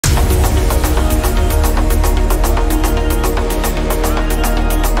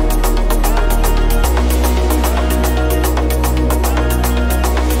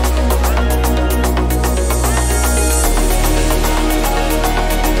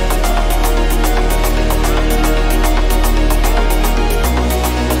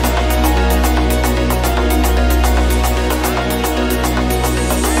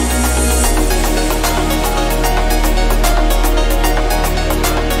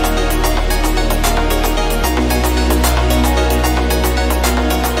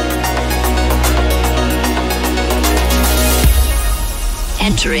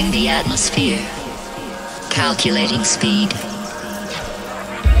Entering the atmosphere. Calculating speed.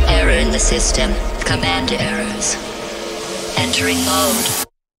 Error in the system. Command errors. Entering mode.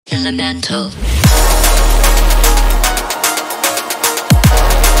 Elemental.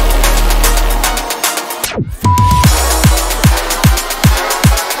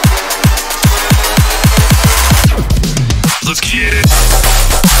 Let's get it.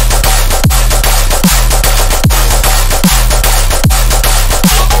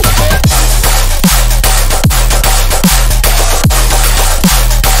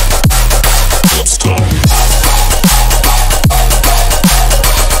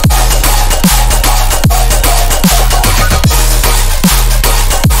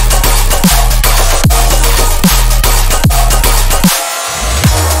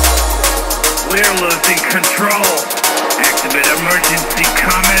 We're losing control. Activate emergency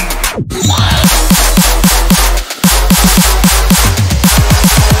commons.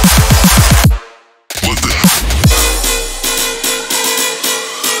 What the?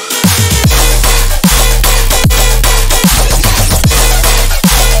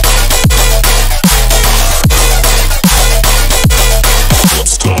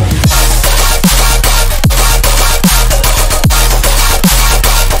 Let's go.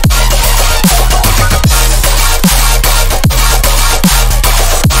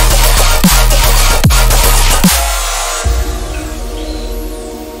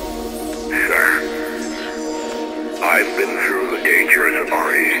 I've been through the dangers of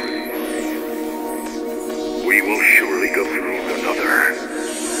Ari. We will surely go through another.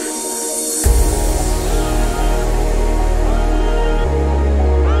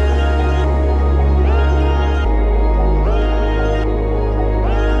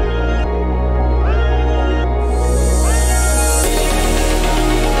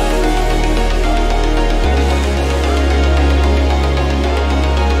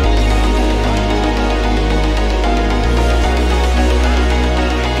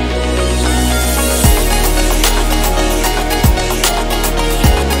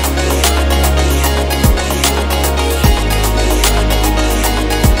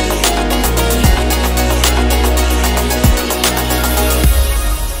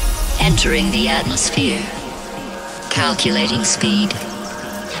 Entering the atmosphere. Calculating speed.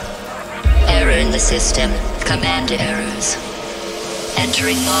 Error in the system. Command errors.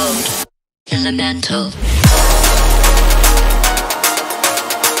 Entering mode. Elemental.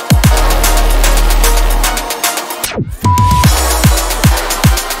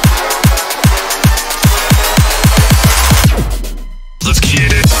 Let's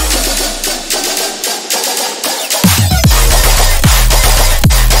get it.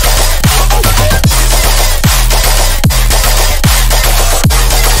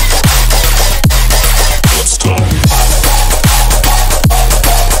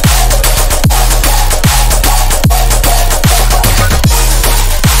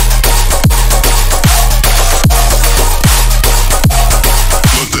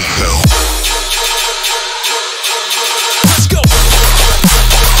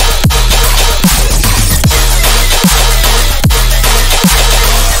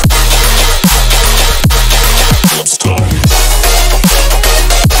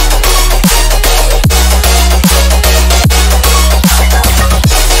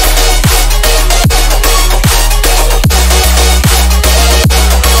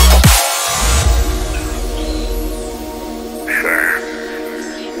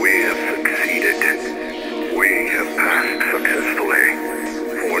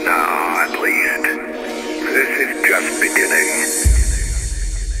 Just beginning.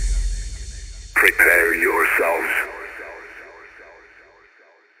 Prepare yourselves